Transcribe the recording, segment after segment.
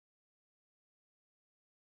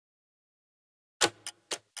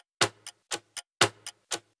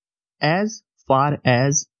As far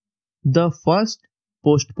as the first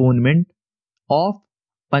postponement of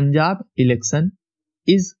Punjab election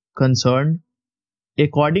is concerned,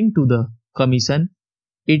 according to the Commission,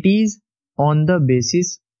 it is on the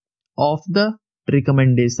basis of the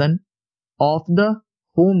recommendation of the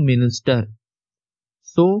Home Minister.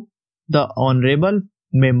 So, the Honorable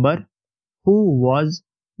Member who was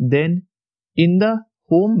then in the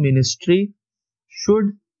Home Ministry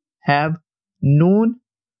should have known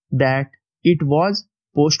that it was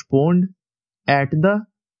postponed at the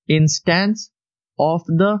instance of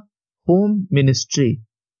the Home Ministry.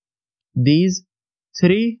 These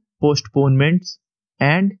three postponements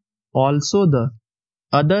and also the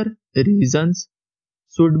other reasons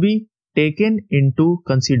should be taken into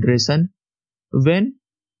consideration when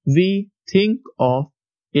we think of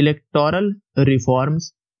electoral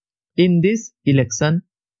reforms in this election.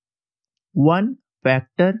 One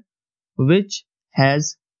factor which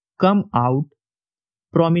has come out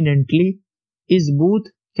prominently is booth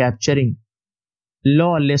capturing,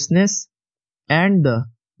 lawlessness, and the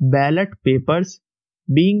ballot papers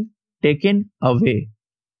being taken away.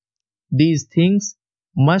 These things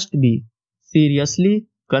must be seriously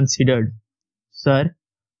considered. Sir,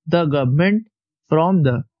 the government from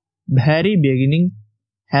the very beginning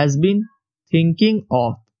has been thinking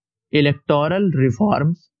of electoral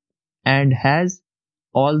reforms and has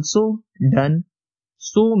also done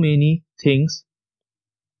so many things.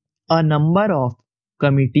 A number of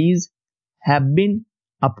committees have been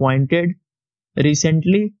appointed.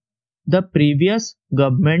 Recently, the previous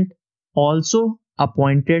government also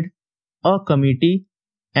appointed a committee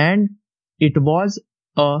and it was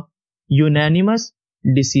a unanimous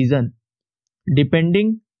decision.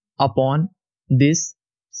 Depending upon this,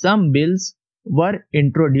 some bills were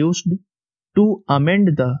introduced to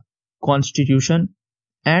amend the Constitution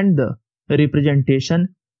and the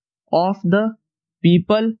Representation of the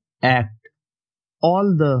People Act.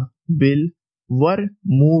 All the bills were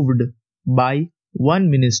moved by one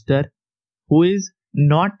minister who is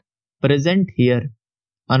not present here,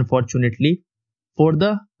 unfortunately, for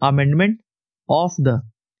the amendment of the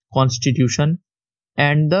Constitution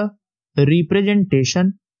and the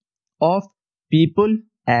Representation of People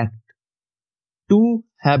Act. Two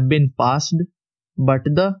have been passed, but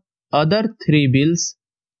the other three bills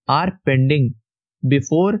are pending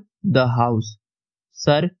before the House.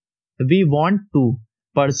 Sir, we want to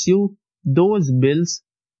pursue those bills,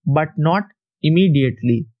 but not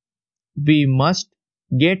immediately. We must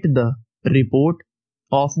get the report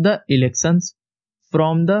of the elections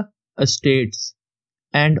from the states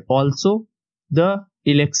and also the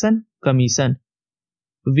Election Commission.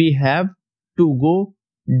 We have to go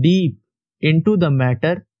deep into the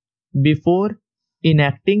matter before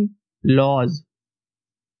enacting laws.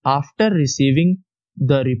 After receiving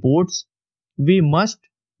the reports, we must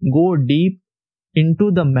go deep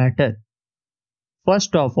into the matter.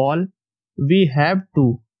 First of all, we have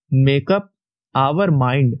to make up our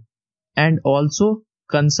mind and also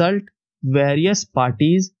consult various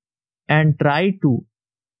parties and try to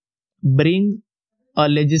bring a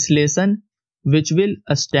legislation which will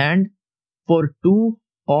stand for 2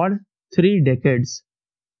 or 3 decades.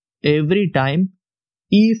 Every time,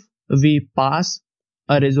 if we pass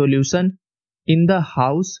a resolution in the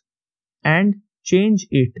House and change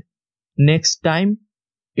it, next time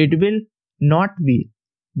it will not be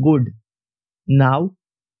good. Now,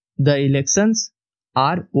 the elections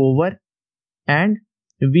are over and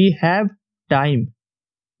we have time.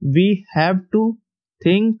 We have to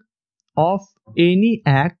think of any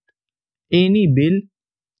act, any bill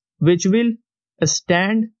which will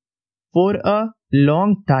stand for a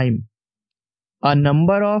long time. A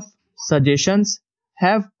number of suggestions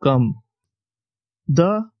have come.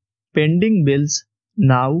 The pending bills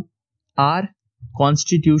now are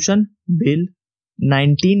Constitution Bill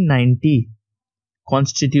 1990,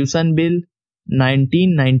 Constitution Bill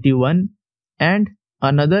 1991 and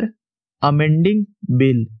another amending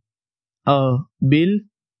bill. A bill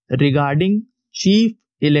regarding Chief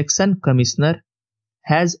Election Commissioner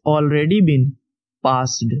has already been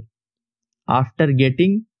passed. After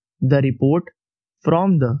getting the report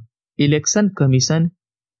from the Election Commission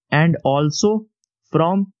and also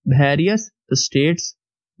from various states,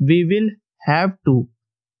 we will have to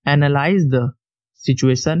analyze the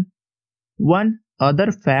situation. One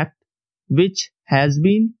other fact which has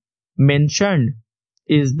been mentioned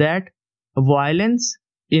is that violence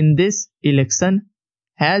in this election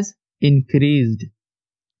has increased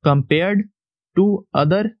compared to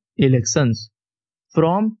other elections.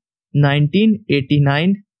 From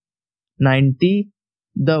 1989-90,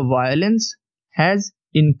 the violence has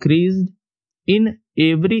increased in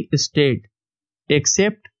every state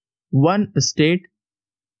except one state.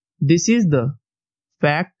 This is the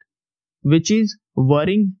fact which is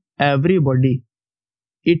worrying everybody.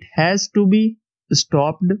 It has to be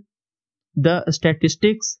stopped. The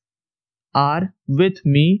statistics are with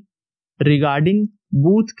me regarding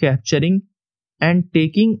booth capturing and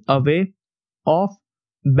taking away of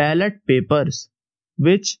ballot papers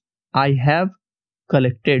which I have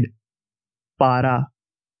collected. Para.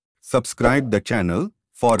 Subscribe the channel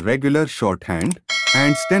for regular shorthand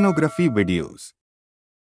and stenography videos.